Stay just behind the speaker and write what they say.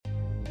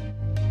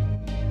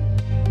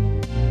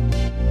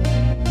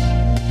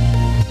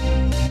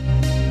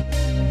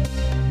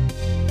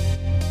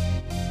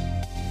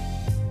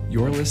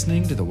You're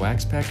listening to the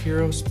Wax Pack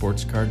Hero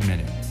Sports Card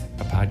Minute,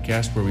 a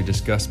podcast where we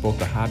discuss both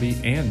the hobby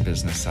and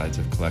business sides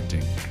of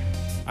collecting.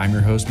 I'm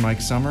your host, Mike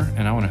Summer,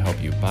 and I want to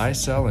help you buy,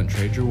 sell, and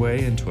trade your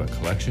way into a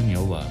collection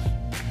you'll love.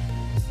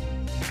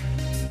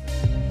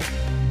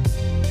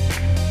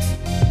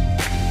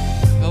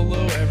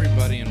 Hello,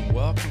 everybody, and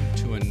welcome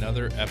to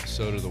another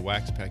episode of the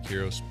Wax Pack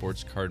Hero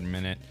Sports Card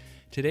Minute.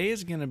 Today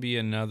is going to be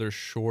another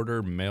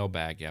shorter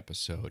mailbag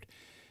episode.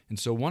 And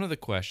so one of the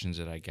questions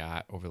that I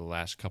got over the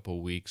last couple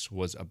of weeks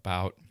was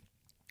about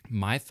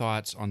my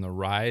thoughts on the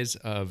rise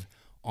of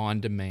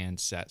on-demand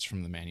sets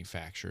from the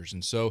manufacturers.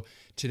 And so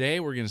today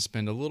we're going to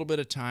spend a little bit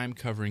of time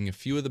covering a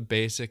few of the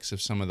basics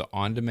of some of the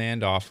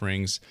on-demand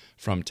offerings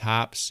from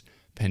Topps,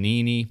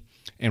 Panini,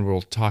 and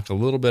we'll talk a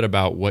little bit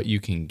about what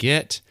you can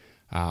get,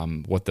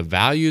 what the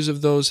values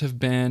of those have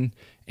been,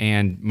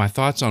 and my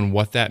thoughts on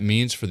what that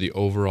means for the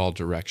overall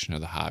direction of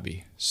the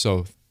hobby.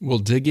 So we'll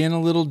dig in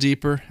a little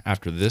deeper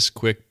after this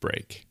quick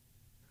break.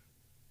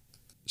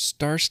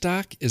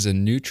 StarStock is a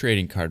new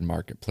trading card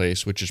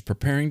marketplace which is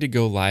preparing to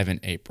go live in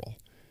April.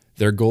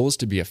 Their goal is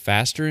to be a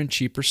faster and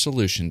cheaper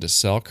solution to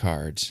sell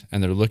cards,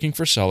 and they're looking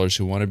for sellers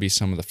who want to be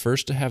some of the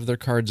first to have their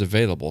cards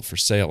available for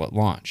sale at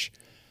launch.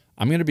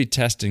 I'm going to be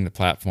testing the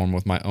platform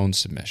with my own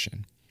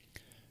submission.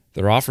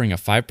 They're offering a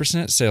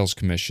 5% sales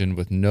commission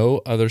with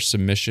no other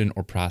submission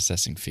or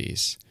processing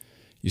fees.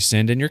 You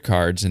send in your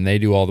cards and they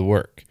do all the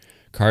work.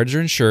 Cards are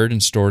insured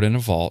and stored in a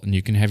vault, and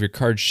you can have your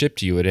cards shipped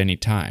to you at any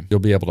time. You'll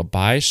be able to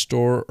buy,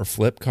 store, or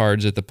flip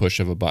cards at the push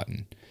of a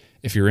button.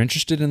 If you're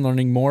interested in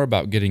learning more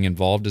about getting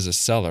involved as a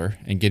seller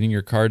and getting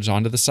your cards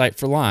onto the site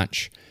for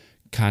launch,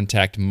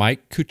 contact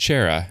Mike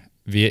Kuchera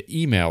via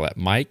email at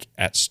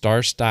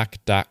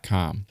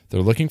mike@starstock.com.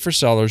 They're looking for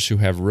sellers who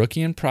have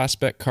rookie and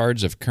prospect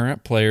cards of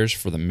current players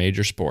for the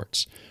major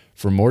sports.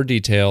 For more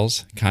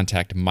details,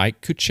 contact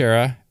Mike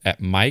Kuchera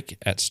at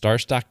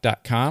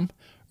mike@starstock.com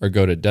or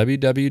go to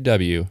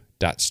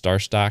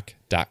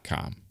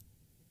www.starstock.com.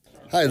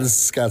 Hi, this is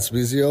Scott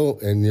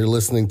Spezio, and you're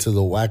listening to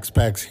the Wax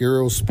Pack's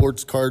Hero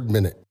Sports Card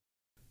Minute.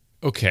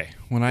 Okay,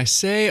 when I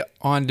say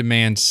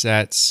on-demand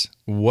sets,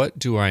 what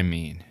do I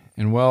mean?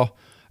 And well,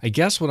 I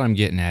guess what I'm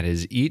getting at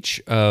is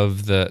each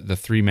of the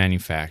three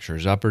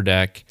manufacturers, Upper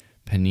Deck,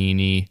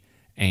 Panini,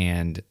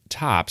 and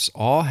Topps,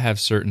 all have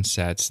certain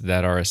sets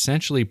that are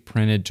essentially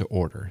printed to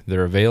order.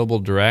 They're available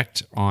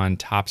direct on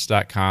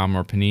Topps.com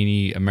or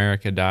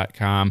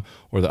PaniniAmerica.com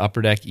or the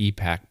Upper Deck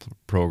e-Pack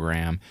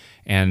program,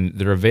 and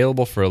they're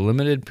available for a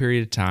limited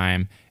period of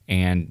time,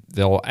 and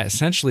they'll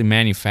essentially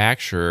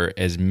manufacture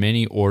as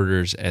many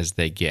orders as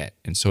they get.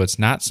 And so it's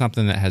not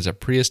something that has a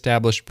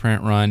pre-established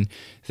print run.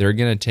 They're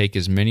going to take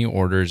as many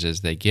orders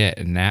as they get,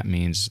 and that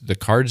means the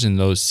cards in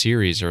those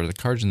series or the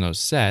cards in those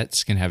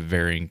sets can have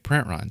varying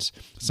print runs.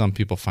 Some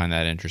people find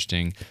that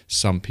interesting,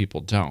 some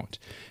people don't.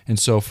 And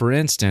so, for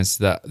instance,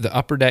 the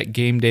Upper Deck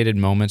game-dated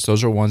moments,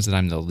 those are ones that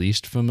I'm the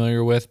least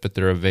familiar with, but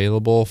they're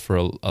available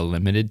for a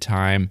limited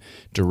time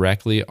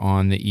directly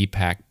on the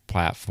e-Pack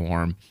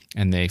platform,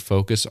 and they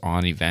focus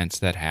on events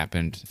that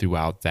happened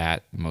throughout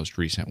that most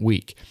recent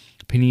week.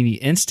 Panini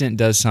Instant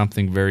does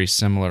something very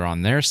similar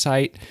on their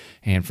site,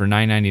 and for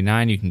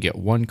 $9.99 you can get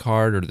one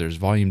card, or there's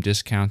volume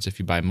discounts if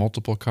you buy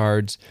multiple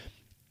cards.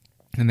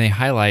 And they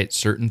highlight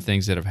certain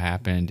things that have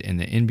happened in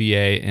the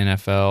NBA,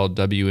 NFL,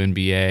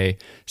 WNBA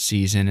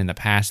season. In the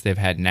past, they've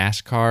had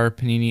NASCAR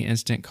Panini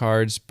Instant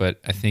cards, but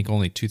I think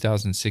only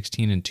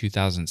 2016 and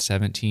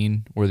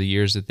 2017 were the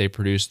years that they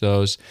produced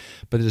those.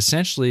 But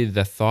essentially,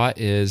 the thought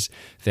is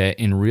that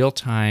in real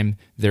time,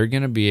 they're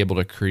going to be able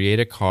to create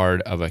a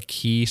card of a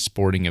key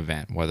sporting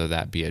event, whether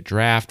that be a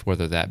draft,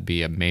 whether that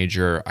be a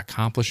major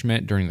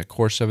accomplishment during the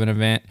course of an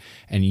event.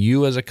 And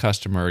you as a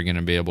customer are going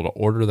to be able to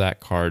order that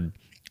card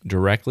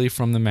directly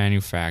from the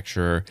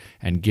manufacturer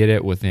and get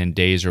it within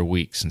days or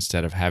weeks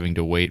instead of having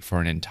to wait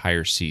for an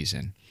entire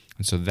season.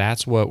 And so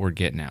that's what we're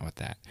getting at with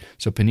that.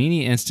 So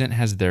Panini Instant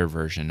has their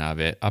version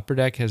of it. Upper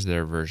Deck has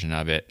their version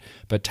of it.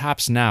 But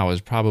Topps Now is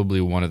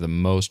probably one of the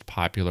most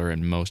popular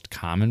and most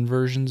common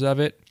versions of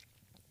it.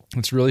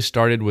 It's really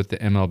started with the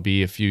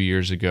MLB a few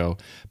years ago,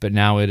 but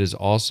now it has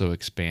also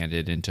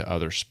expanded into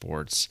other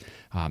sports.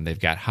 They've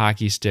got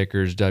hockey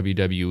stickers,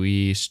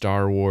 WWE,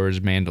 Star Wars,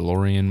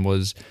 Mandalorian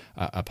was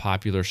a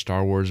popular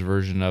Star Wars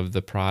version of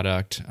the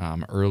product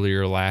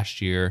earlier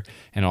last year,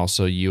 and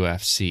also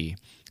UFC.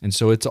 And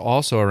so it's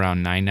also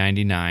around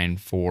 $9.99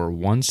 for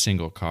one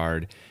single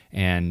card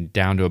and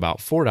down to about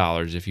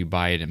 $4 if you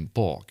buy it in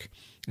bulk.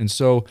 And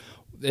so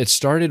it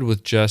started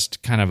with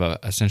just kind of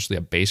essentially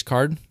a base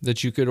card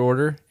that you could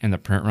order, and the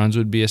print runs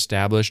would be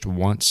established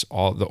once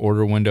all the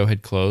order window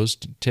had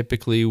closed.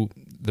 Typically,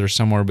 they're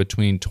somewhere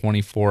between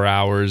 24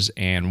 hours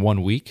and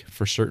 1 week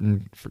for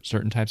certain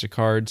types of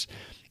cards.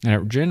 And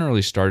it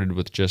generally started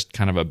with just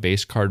kind of a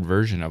base card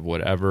version of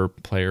whatever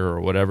player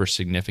or whatever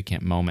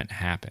significant moment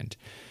happened.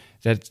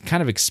 That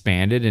kind of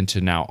expanded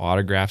into now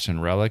autographs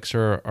and relics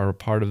are a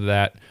part of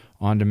that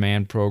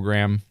on-demand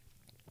program.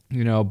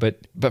 You know,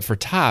 but for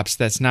Topps,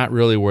 that's not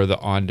really where the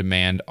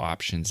on-demand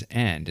options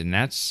end. And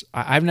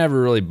I've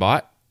never really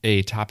bought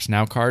a Topps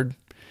Now card,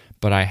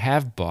 but I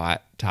have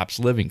bought Topps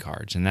Living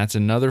cards, and that's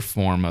another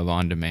form of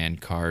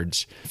on-demand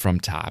cards from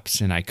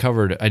Topps. And I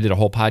did a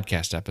whole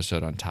podcast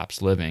episode on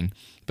Topps Living,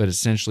 but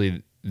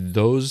essentially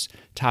those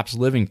Topps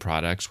Living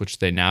products, which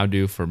they now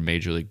do for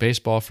Major League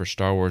Baseball, for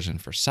Star Wars,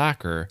 and for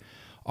soccer,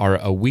 are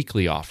a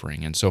weekly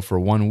offering. And so for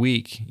 1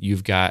 week,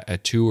 you've got a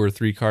 2 or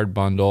 3 card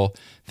bundle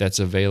that's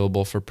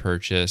available for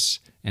purchase.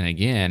 And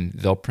again,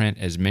 they'll print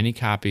as many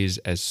copies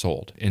as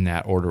sold in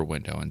that order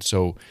window. And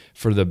so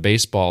for the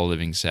baseball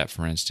living set,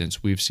 for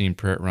instance, we've seen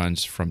print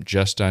runs from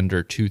just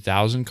under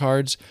 2,000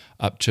 cards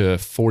up to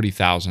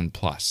 40,000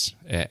 plus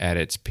at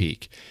its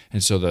peak.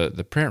 And so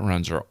the print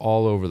runs are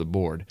all over the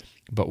board.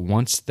 But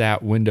once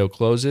that window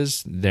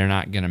closes, they're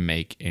not going to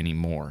make any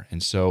more.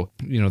 And so,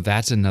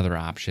 that's another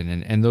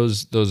option. And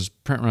those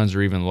print runs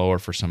are even lower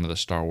for some of the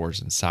Star Wars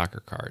and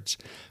soccer cards.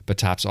 But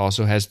Topps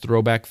also has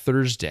Throwback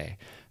Thursday.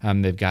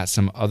 They've got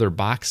some other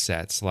box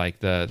sets like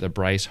the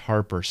Bryce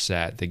Harper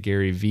set, the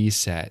Gary V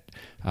set.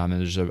 And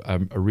there's a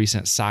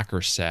recent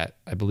soccer set,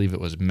 I believe it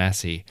was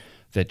Messi,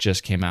 that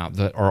just came out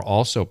that are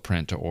also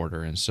print to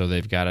order. And so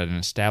they've got an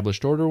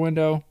established order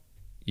window.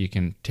 You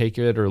can take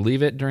it or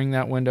leave it during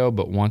that window,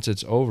 but once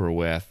it's over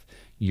with,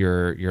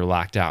 you're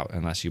locked out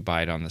unless you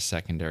buy it on the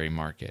secondary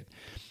market.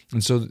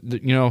 And so,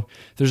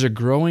 there's a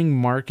growing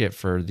market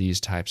for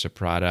these types of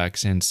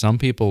products, and some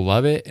people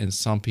love it and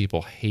some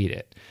people hate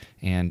it.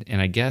 And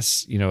I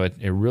guess,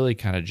 it really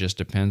kind of just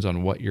depends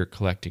on what your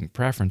collecting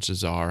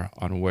preferences are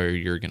on where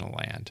you're going to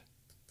land.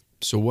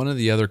 So one of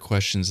the other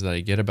questions that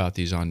I get about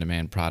these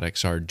on-demand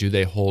products are, do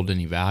they hold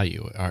any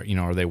value?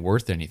 Are they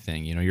worth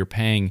anything? You're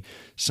paying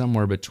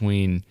somewhere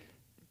between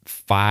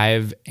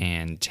 $5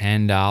 and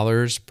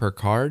 $10 per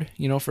card,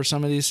 for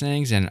some of these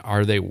things, and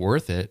are they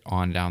worth it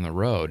on down the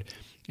road?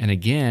 And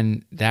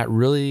again,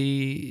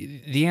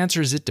 the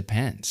answer is it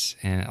depends.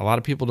 And a lot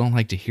of people don't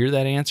like to hear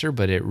that answer,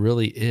 but it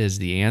really is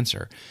the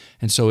answer.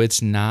 And so it's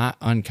not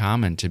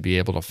uncommon to be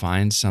able to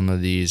find some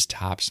of these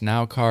Topps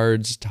Now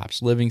cards,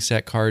 Topps Living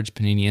Set cards,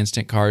 Panini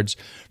Instant cards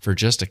for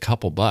just a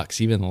couple bucks,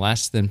 even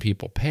less than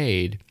people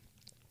paid,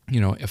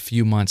 a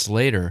few months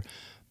later.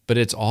 But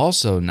it's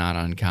also not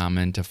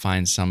uncommon to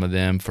find some of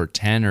them for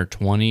 10 or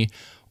 20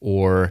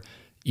 or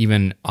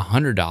even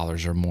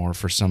 $100 or more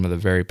for some of the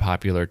very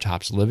popular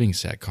Topps Living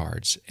Set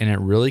cards. And it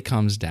really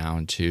comes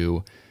down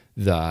to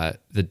the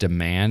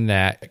demand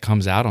that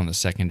comes out on the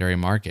secondary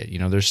market.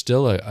 There's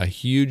still a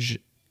huge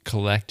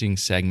collecting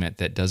segment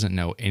that doesn't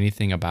know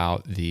anything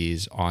about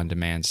these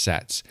on-demand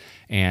sets.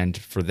 And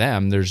for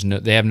them,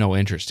 they have no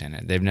interest in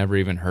it. They've never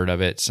even heard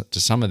of it.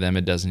 To some of them,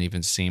 it doesn't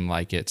even seem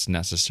like it's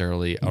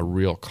necessarily a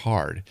real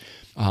card.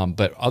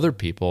 But other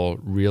people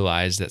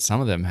realize that some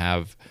of them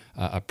have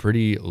a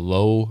pretty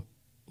low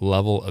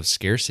level of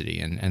scarcity,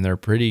 and they're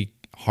pretty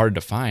hard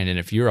to find. And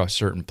if you're a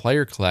certain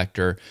player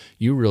collector,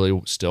 you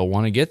really still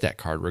want to get that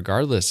card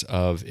regardless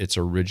of its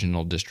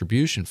original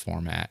distribution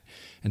format.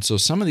 And so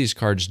some of these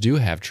cards do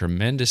have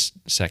tremendous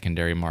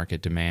secondary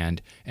market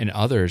demand, and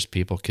others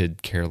people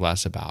could care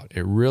less about.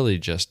 It really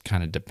just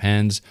kind of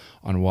depends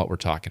on what we're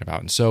talking about.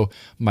 And so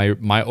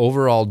my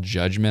overall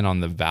judgment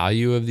on the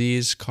value of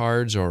these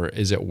cards, or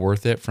is it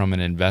worth it from an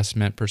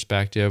investment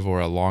perspective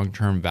or a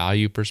long-term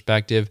value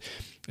perspective,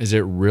 is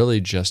it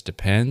really just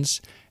depends,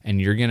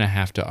 and you're going to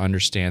have to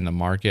understand the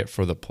market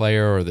for the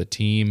player or the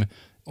team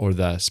or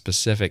the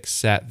specific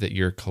set that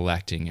you're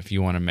collecting if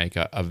you want to make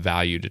a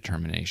value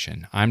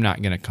determination. I'm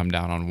not going to come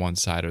down on one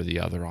side or the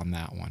other on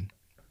that one.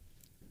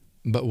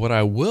 But what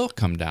I will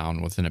come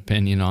down with an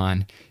opinion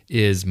on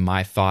is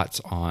my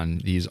thoughts on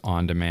these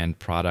on-demand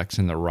products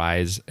and the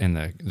rise and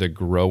the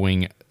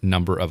growing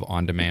number of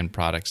on-demand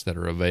products that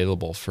are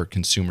available for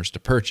consumers to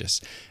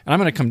purchase. And I'm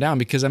going to come down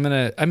because I'm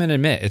going to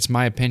admit it's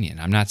my opinion.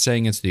 I'm not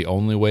saying it's the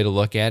only way to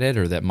look at it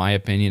or that my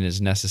opinion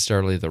is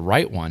necessarily the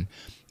right one,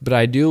 but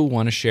I do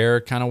want to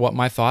share kind of what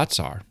my thoughts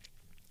are.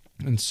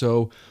 And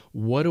so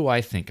what do I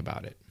think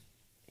about it?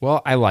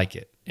 Well, I like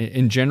it.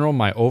 In general,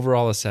 my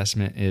overall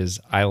assessment is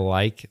I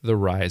like the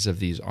rise of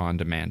these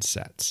on-demand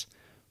sets.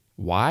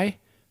 Why?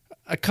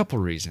 A couple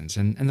reasons.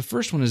 And the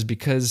first one is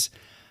because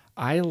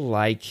I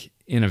like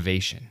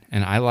innovation,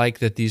 and I like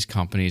that these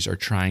companies are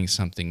trying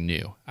something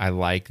new. I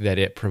like that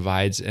it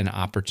provides an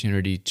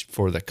opportunity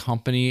for the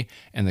company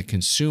and the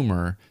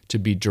consumer to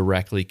be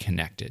directly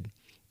connected.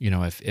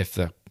 If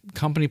the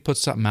company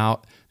puts something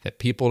out that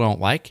people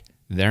don't like,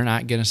 they're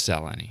not going to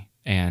sell any.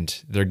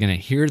 And they're going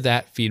to hear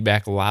that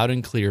feedback loud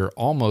and clear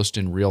almost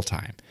in real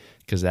time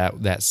because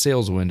that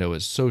sales window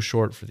is so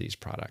short for these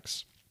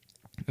products.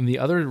 And the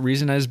other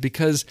reason is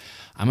because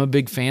I'm a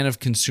big fan of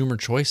consumer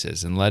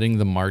choices and letting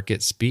the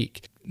market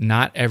speak.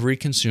 Not every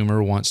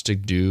consumer wants to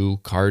do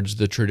cards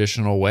the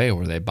traditional way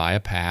where they buy a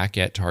pack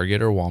at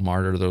Target or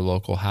Walmart or their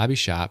local hobby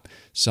shop.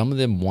 Some of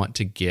them want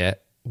to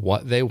get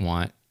what they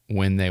want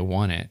when they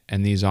want it.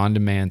 And these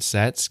on-demand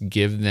sets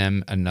give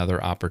them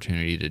another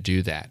opportunity to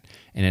do that.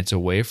 And it's a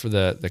way for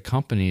the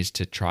companies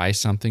to try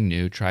something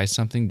new, try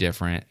something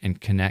different,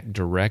 and connect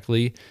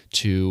directly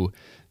to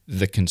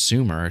the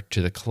consumer,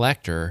 to the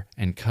collector,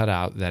 and cut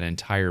out that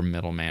entire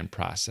middleman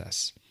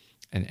process.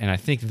 And I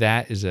think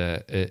that is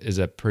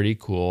a pretty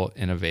cool,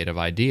 innovative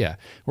idea.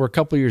 We're a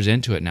couple years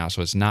into it now,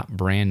 so it's not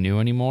brand new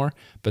anymore,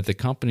 but the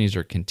companies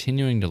are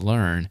continuing to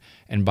learn,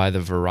 and by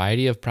the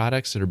variety of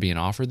products that are being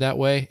offered that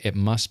way, it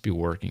must be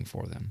working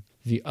for them.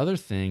 The other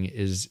thing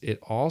is it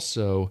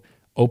also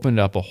opened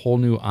up a whole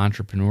new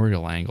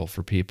entrepreneurial angle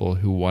for people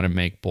who want to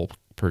make bulk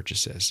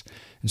purchases.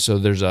 And so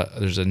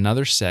there's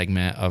another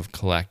segment of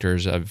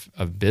collectors, of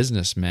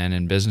businessmen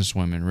and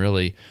businesswomen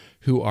really,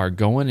 who are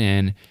going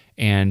in,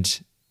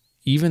 and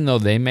even though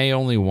they may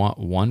only want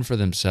one for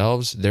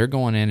themselves, they're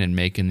going in and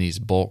making these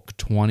bulk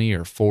 20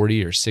 or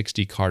 40 or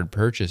 60 card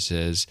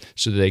purchases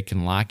so they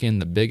can lock in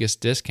the biggest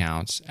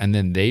discounts, and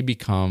then they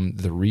become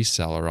the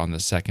reseller on the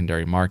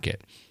secondary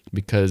market.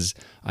 Because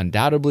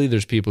undoubtedly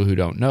there's people who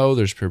don't know,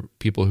 there's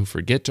people who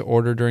forget to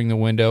order during the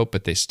window,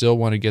 but they still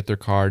want to get their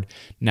card.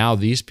 Now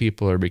these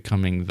people are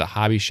becoming the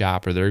hobby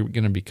shop, or they're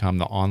going to become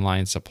the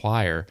online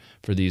supplier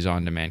for these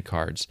on-demand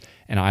cards.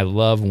 And I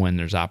love when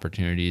there's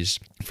opportunities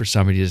for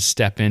somebody to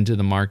step into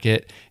the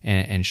market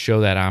and show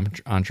that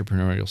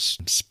entrepreneurial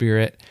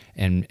spirit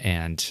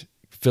and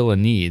fill a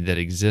need that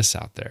exists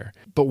out there.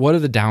 But what are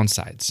the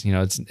downsides?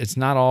 It's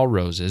not all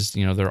roses.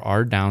 There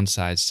are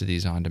downsides to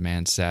these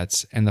on-demand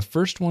sets, and the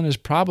first one is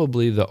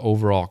probably the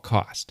overall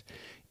cost.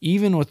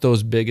 Even with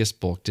those biggest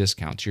bulk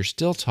discounts, you're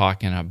still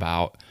talking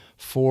about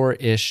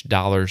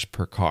 $4-ish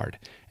per card,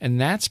 and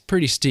that's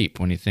pretty steep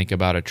when you think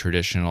about a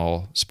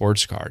traditional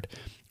sports card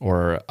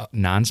or a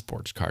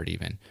non-sports card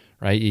even.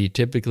 Right? You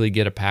typically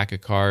get a pack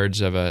of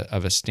cards of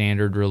a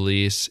standard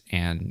release,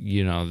 and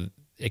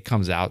it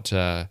comes out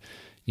to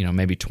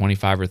maybe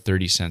 25 or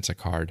 30 cents a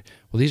card.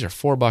 Well, these are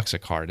 $4 a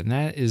card, and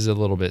that is a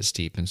little bit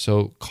steep. And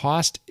so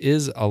cost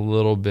is a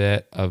little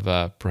bit of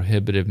a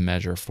prohibitive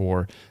measure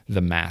for the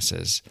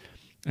masses.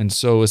 And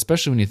so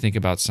especially when you think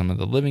about some of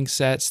the living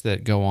sets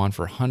that go on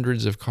for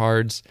hundreds of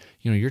cards,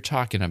 you're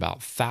talking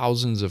about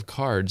thousands of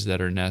cards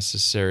that are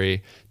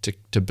necessary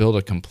to build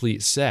a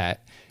complete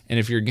set. And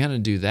if you're going to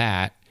do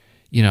that,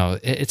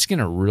 it's going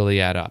to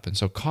really add up. And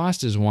so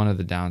cost is one of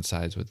the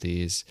downsides with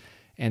these.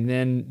 And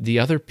then the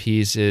other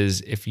piece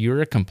is, if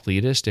you're a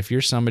completist, if you're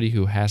somebody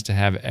who has to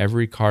have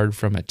every card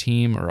from a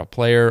team or a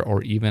player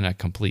or even a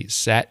complete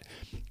set,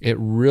 it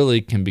really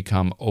can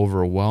become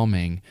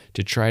overwhelming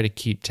to try to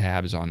keep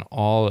tabs on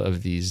all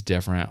of these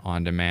different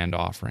on-demand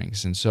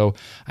offerings. And so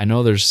I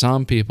know there's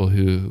some people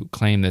who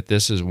claim that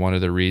this is one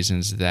of the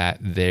reasons that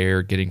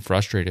they're getting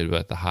frustrated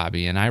with the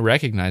hobby. And I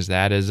recognize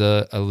that as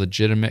a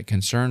legitimate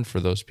concern for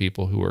those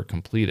people who are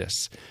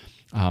completists.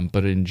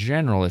 But in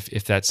general,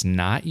 if that's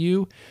not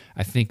you,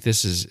 I think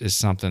this is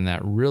something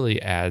that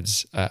really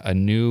adds a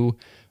new,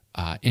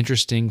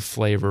 interesting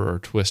flavor or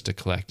twist to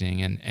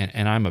collecting,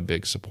 and I'm a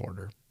big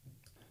supporter.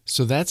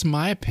 So that's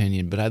my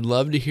opinion, but I'd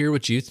love to hear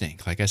what you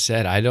think. Like I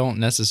said, I don't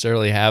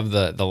necessarily have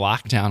the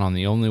lockdown on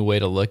the only way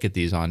to look at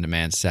these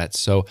on-demand sets,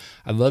 so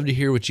I'd love to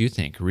hear what you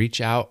think. Reach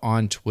out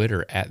on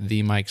Twitter at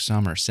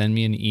 @TheMikeSummer. Send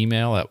me an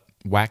email at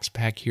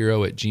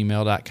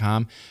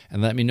waxpackhero@gmail.com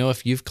and let me know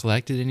if you've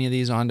collected any of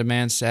these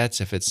on-demand sets,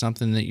 if it's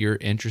something that you're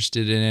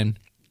interested in,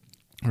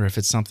 or if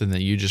it's something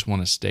that you just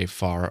want to stay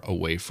far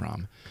away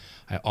from.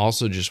 I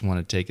also just want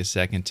to take a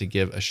second to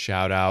give a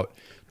shout out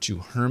to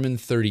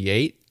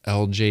Herman38,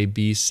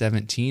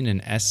 LJB17,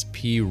 and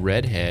SPL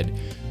Redhead,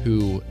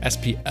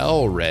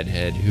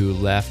 who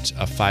left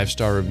a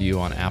 5-star review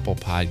on Apple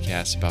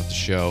Podcasts about the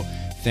show.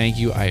 Thank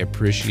you. I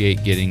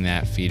appreciate getting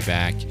that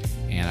feedback,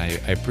 and I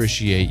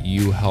appreciate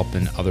you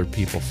helping other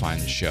people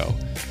find the show.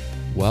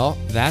 Well,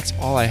 that's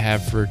all I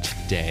have for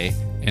today,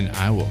 and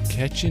I will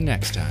catch you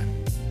next time.